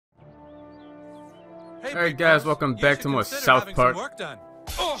Hey, Alright guys, welcome back to more South Park.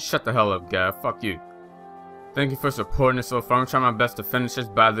 Shut the hell up, guy. Fuck you. Thank you for supporting us so far. I'm trying my best to finish this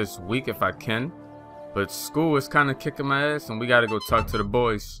by this week if I can. But school is kind of kicking my ass and we gotta go talk to the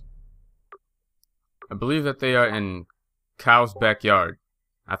boys. I believe that they are in Kyle's backyard.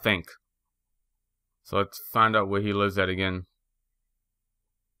 I think. So let's find out where he lives at again.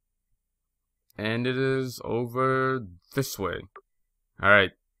 And it is over this way.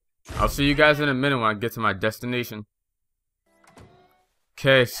 Alright. I'll see you guys in a minute when I get to my destination.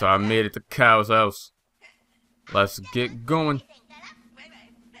 Okay, so I made it to Kyle's house. Let's get going.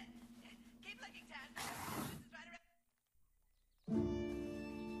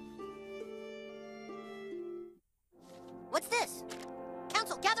 What's this?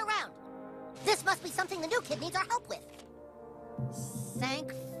 Council, gather round. This must be something the new kid needs our help with.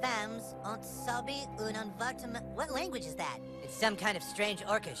 Cinq femmes ont sabi un envartement. What language is that? It's some kind of strange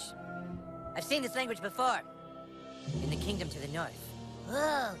Orcish. I've seen this language before. In the kingdom to the north.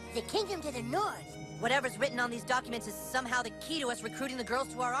 Oh, the kingdom to the north. Whatever's written on these documents is somehow the key to us recruiting the girls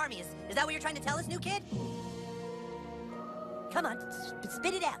to our army. Is that what you're trying to tell us, new kid? Come on,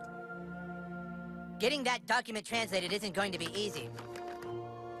 spit it out. Getting that document translated isn't going to be easy.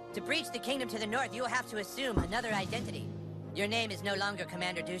 To breach the kingdom to the north, you will have to assume another identity. Your name is no longer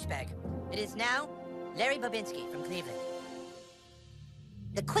Commander Douchebag. It is now Larry Babinski from Cleveland.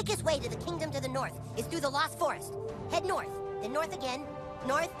 The quickest way to the kingdom to the north is through the Lost Forest. Head north, then north again,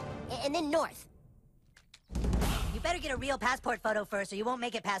 north, and then north. You better get a real passport photo first or you won't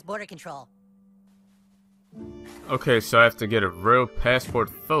make it past border control. Okay, so I have to get a real passport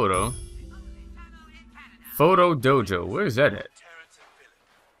photo. Photo Dojo, where's that at?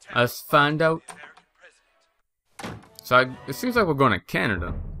 Let's find out. So it seems like we're going to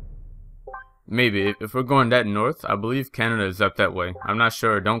Canada. Maybe, if we're going that north, I believe Canada is up that way. I'm not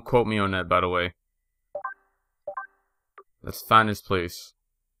sure, don't quote me on that by the way. Let's find this place.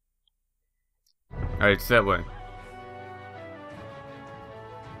 Alright, it's that way.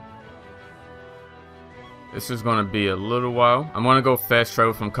 This is going to be a little while. I'm going to go fast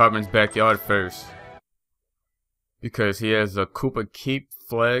travel from Cartman's backyard first. Because he has a Koopa Keep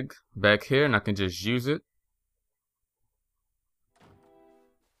flag back here and I can just use it.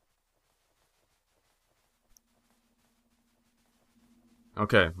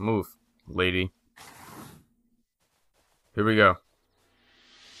 Okay, move, lady. Here we go.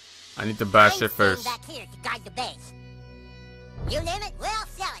 I need to buy shit first. Back here to guide the base. You name it, we'll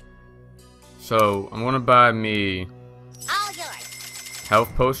sell it. So, I'm gonna buy me All yours.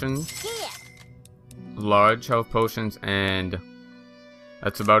 health potions, Yeah. large health potions, and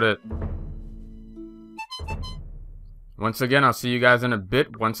that's about it. Once again, I'll see you guys in a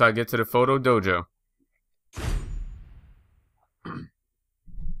bit once I get to the photo dojo.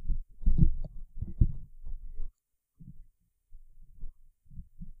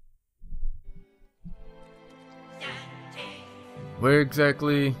 Where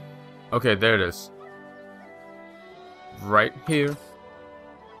exactly? Okay, there it is. Right here.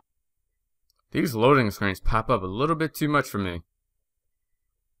 These loading screens pop up a little bit too much for me.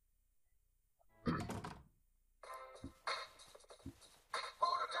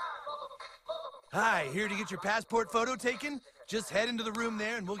 Hi, here to get your passport photo taken? Just head into the room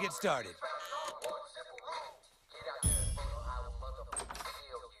there and we'll get started.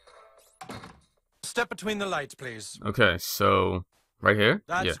 Step between the lights, please. Okay, so right here?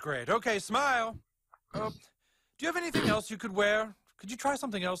 That's Yeah. great. Okay, smile. Do you have anything else you could wear? Could you try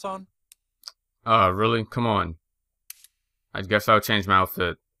something else on? Really? Come on. I guess I'll change my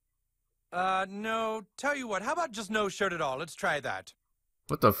outfit. No. Tell you what, how about just no shirt at all? Let's try that.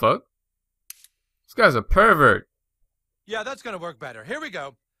 What the fuck? This guy's a pervert. Yeah, that's gonna work better. Here we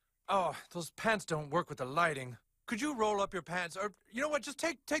go. Oh, those pants don't work with the lighting. Could you roll up your pants? Or, you know what, just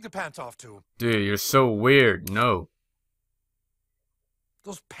take the pants off, too. Dude, you're so weird. No.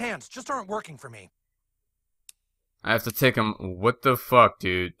 Those pants just aren't working for me. I have to take him. What the fuck,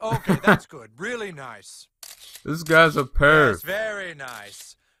 dude? Okay, that's good. Really nice. This guy's a perv. Yes, very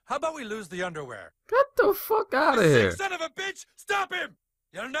nice. How about we lose the underwear? Get the fuck out of You here. sick son of a bitch! Stop him!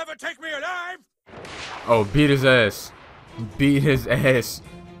 You'll never take me alive! Oh, beat his ass. Beat his ass.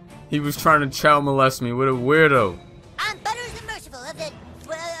 He was trying to child molest me. What a weirdo. I'm Butters the Merciful of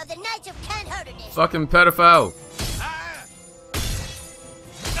the Knights of Canharderness. Fucking pedophile. Ah!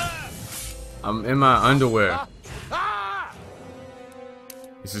 I'm in my underwear. Ah!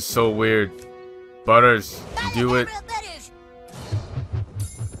 This is so weird. Butters, do it. Butters.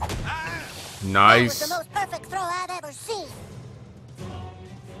 Ah! That was Nice. the most perfect throw I've ever seen.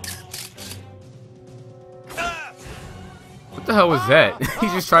 What the hell was that? He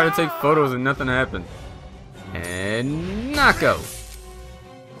just tried to take photos and nothing happened. And knockout.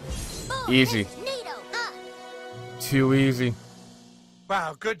 Easy. Too easy.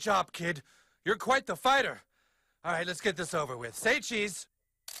 Wow, good job, kid. You're quite the fighter. All right, let's get this over with. Say cheese.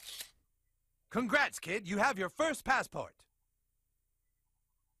 Congrats, kid. You have your first passport.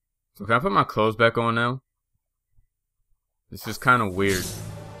 So can I put my clothes back on now? This is kind of weird.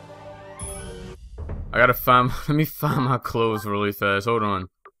 I gotta find... Let me find my clothes really fast. Hold on.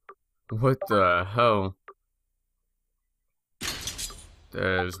 What the hell?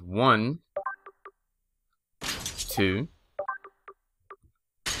 There's 1, 2,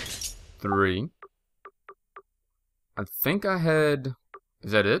 3. I think I had...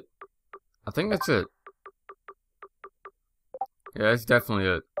 Is that it? I think that's it. Yeah, that's definitely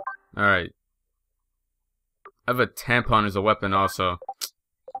it. Alright. I have a tampon as a weapon also.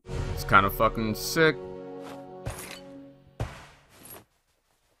 It's kind of fucking sick.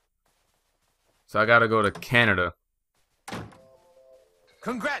 So I gotta go to Canada.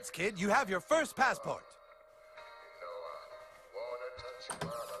 Congrats, kid. You have your first passport.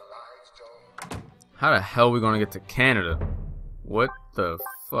 How the hell are we gonna get to Canada? What the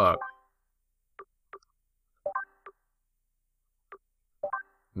fuck?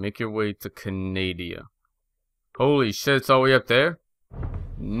 Make your way to Canada. Holy shit, it's all the way up there?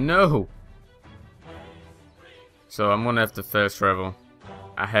 No! So I'm gonna have to fast travel.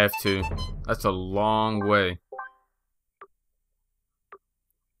 I have to. That's a long way.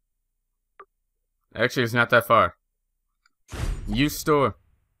 Actually, it's not that far. Use store.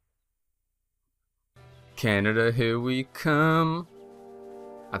 Canada, here we come.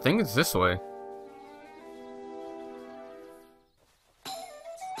 I think it's this way.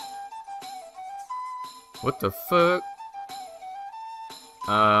 What the fuck?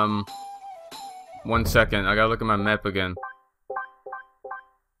 1 second. I gotta look at my map again.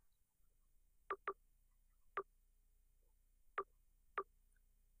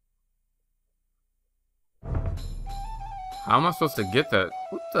 How am I supposed to get that?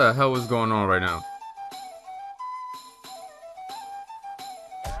 What the hell is going on right now?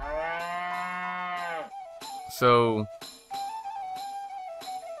 So...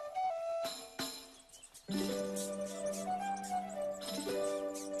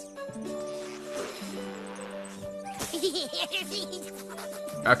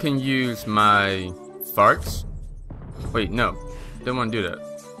 I can use my farts? Wait, no. Didn't want to do that.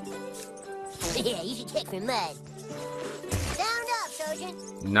 Yeah, you should kick for mud. Sound up,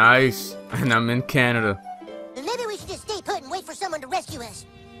 Sergeant. Nice. And I'm in Canada. Maybe we should just stay put and wait for someone to rescue us.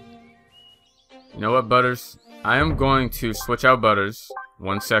 You know what, Butters? I am going to switch out Butters.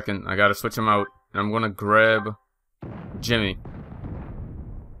 1 second. I gotta switch him out. And I'm gonna grab Jimmy.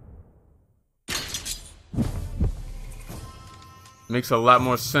 Makes a lot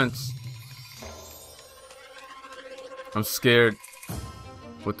more sense. I'm scared.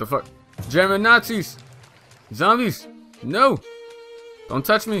 What the fuck? German Nazis! Zombies! No! Don't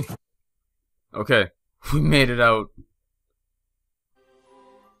touch me! Okay. We made it out.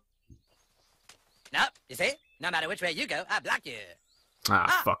 No, you see? No matter which way you go, I block you.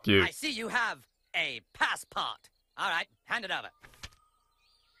 Ah, fuck you. I see you have a passport. All right, hand it over.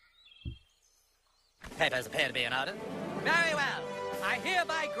 Papers appear to be in order. Very well. I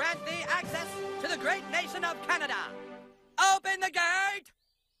hereby grant thee access to the great nation of Canada. Open the gate!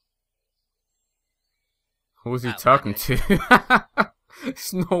 Who was he talking to?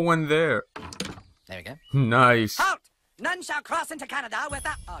 There's no one there. There we go. Nice. Halt! None shall cross into Canada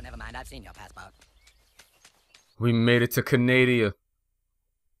without... Oh, never mind. I've seen your passport. We made it to Canada.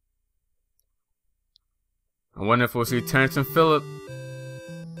 I wonder if we'll see Terrence and Phillip.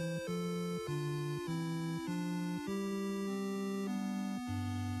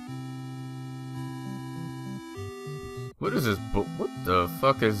 What is this? What the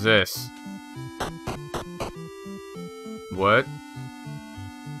fuck is this? What?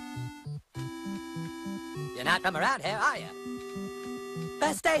 You're not from around here, are you?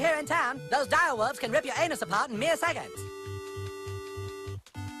 Best stay here in town. Those dire wolves can rip your anus apart in mere seconds.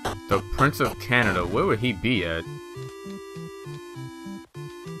 The Prince of Canada. Where would he be at?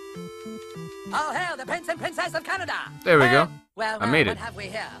 All hail the Prince and Princess of Canada! There we go. Well, I made it. What have we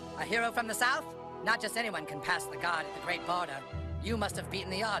here? A hero from the south? Not just anyone can pass the guard at the Great Border. You must have beaten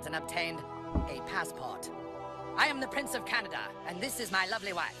the odds and obtained a passport. I am the Prince of Canada, and this is my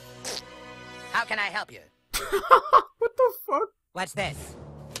lovely wife. How can I help you? What the fuck? What's this?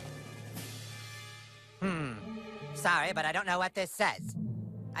 Sorry, but I don't know what this says.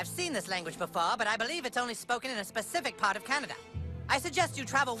 I've seen this language before, but I believe it's only spoken in a specific part of Canada. I suggest you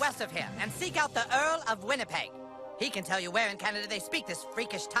travel west of here and seek out the Earl of Winnipeg. He can tell you where in Canada they speak this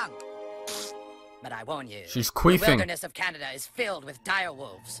freakish tongue. But I warn you, She's the queefing. wilderness of Canada is filled with dire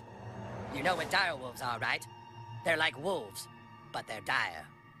wolves. You know what dire wolves are, right? They're like wolves, but they're dire.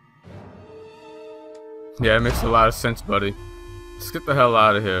 Yeah, it makes a lot of sense, buddy. Let's get the hell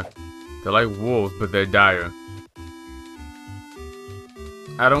out of here. They're like wolves, but they're dire.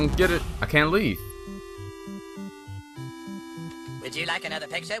 I don't get it. I can't leave. Would you like another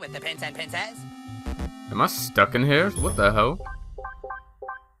picture with the prince and princess? Am I stuck in here? What the hell?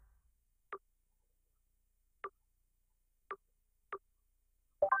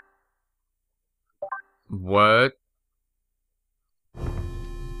 What?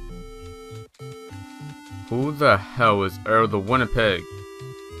 Who the hell is Earl the Winnipeg?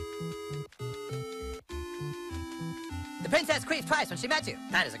 The princess queefed twice when she met you.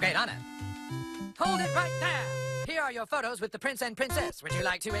 That is a great honor. Hold it right there. Here are your photos with the prince and princess. Would you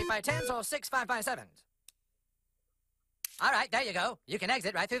like 2 8x10s or 6 5x7s? All right, there you go. You can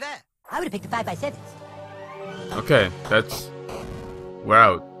exit right through there. I would have picked the 5x7s. Okay, we're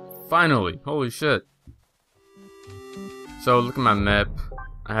out. Finally. Holy shit. So, look at my map.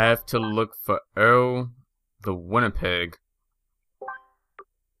 I have to look for Earl the Winnipeg.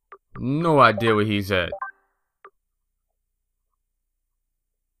 No idea where he's at.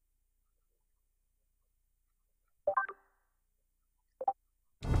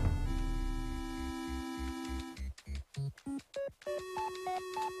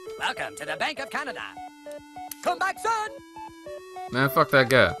 Welcome to the Bank of Canada. Come back, son! Man, fuck that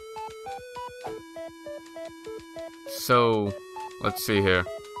guy. So, let's see here.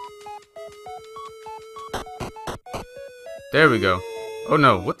 There we go. Oh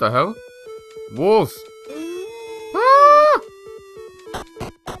no, what the hell? Wolves! Ah!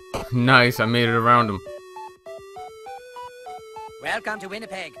 Nice, I made it around him. Welcome to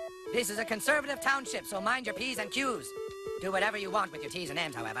Winnipeg. This is a conservative township, so mind your P's and Q's. Do whatever you want with your T's and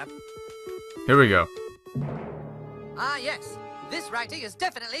M's, however. Here we go. Ah, yes. This writing is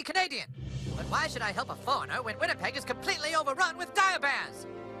definitely Canadian. But why should I help a foreigner when Winnipeg is completely overrun with dire bears?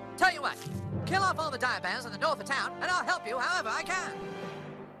 Tell you what, kill off all the dire bears in the north of town, and I'll help you however I can.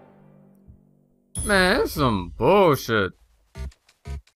 Man, that's some bullshit.